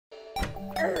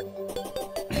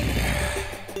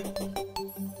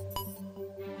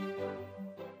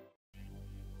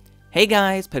Hey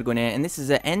guys, Pedguin here, and this is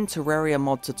an nTerraria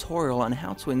mod tutorial on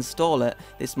how to install it.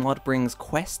 This mod brings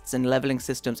quests and leveling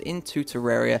systems into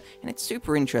Terraria, and it's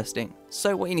super interesting.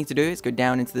 So what you need to do is go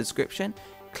down into the description,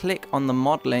 click on the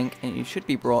mod link, and you should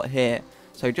be brought here.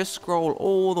 So just scroll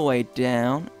all the way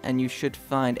down, and you should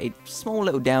find a small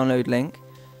little download link.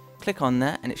 Click on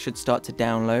that, and it should start to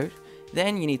download.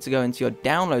 Then you need to go into your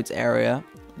downloads area.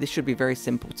 This should be very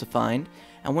simple to find.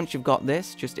 And once you've got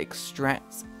this, just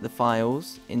extract the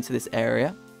files into this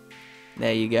area.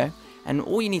 There you go. And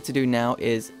all you need to do now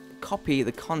is copy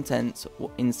the contents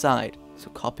inside. So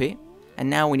copy. And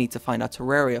now we need to find our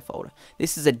Terraria folder.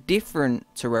 This is a different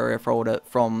Terraria folder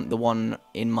from the one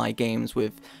in my games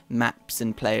with maps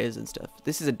and players and stuff.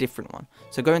 This is a different one.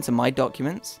 So go into My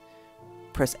Documents.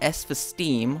 Press S for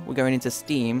Steam. We're going into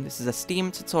Steam. This is a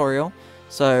Steam tutorial.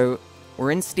 So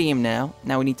we're in Steam now.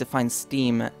 Now we need to find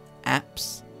Steam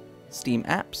apps.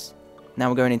 Now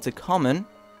we're going into Common,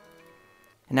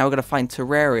 and now we're going to find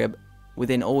Terraria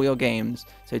within all your games.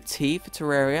 So T for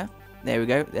Terraria. There we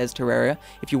go. There's Terraria.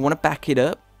 If you want to back it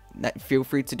up, feel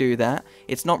free to do that.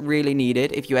 It's not really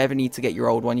needed. If you ever need to get your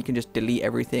old one, you can just delete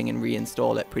everything and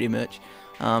reinstall it pretty much.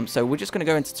 So we're just going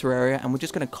to go into Terraria, and we're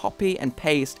just going to copy and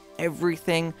paste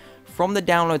everything from the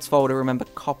downloads folder. Remember,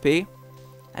 copy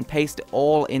and paste it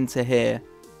all into here.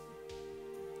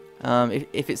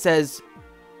 If it says,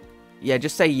 yeah,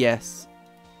 just say yes,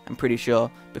 I'm pretty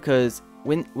sure, because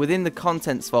within the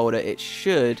contents folder, it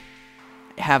should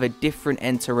have a different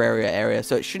nTerraria area,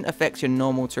 so it shouldn't affect your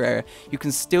normal Terraria. You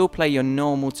can still play your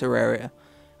normal Terraria.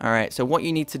 Alright, so what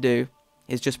you need to do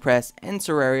is just press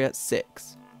nTerraria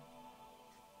 6,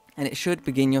 and it should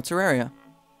begin your Terraria.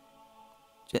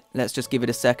 Let's just give it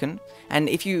a second. And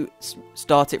if you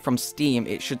start it from Steam,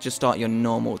 it should just start your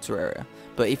normal Terraria.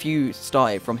 But if you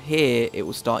start it from here, it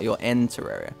will start your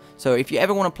nTerraria. So if you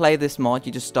ever want to play this mod,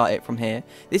 you just start it from here.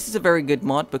 This is a very good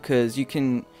mod because you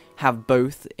can have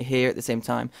both here at the same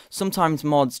time. Sometimes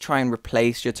mods try and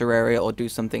replace your Terraria or do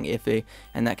something iffy,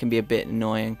 and that can be a bit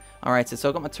annoying. Alright, so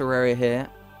I've got my Terraria here.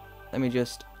 Let me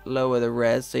just lower the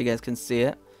res so you guys can see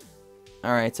it.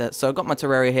 Alright, so I've got my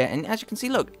Terraria here, and as you can see,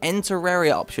 look,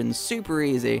 nTerraria options, super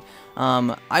easy.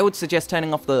 I would suggest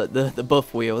turning off the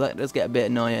buff wheel, that does get a bit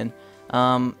annoying.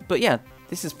 But yeah,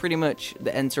 this is pretty much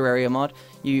the nTerraria mod.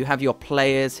 You have your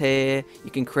players here, you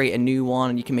can create a new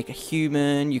one, you can make a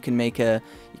human, you can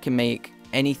make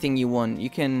anything you want.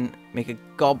 You can make a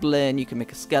goblin, you can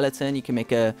make a skeleton, you can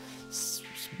make a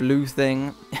blue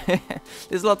thing.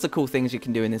 There's lots of cool things you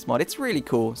can do in this mod. It's really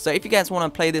cool. So if you guys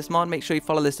want to play this mod, make sure you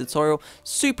follow this tutorial.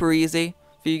 Super easy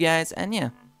for you guys. And yeah,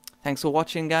 thanks for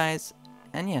watching, guys.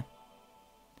 And yeah,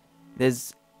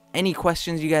 there's any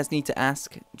questions you guys need to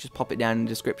ask, just pop it down in the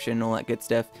description, all that good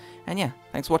stuff. And yeah,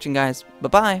 thanks for watching, guys. Bye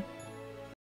bye.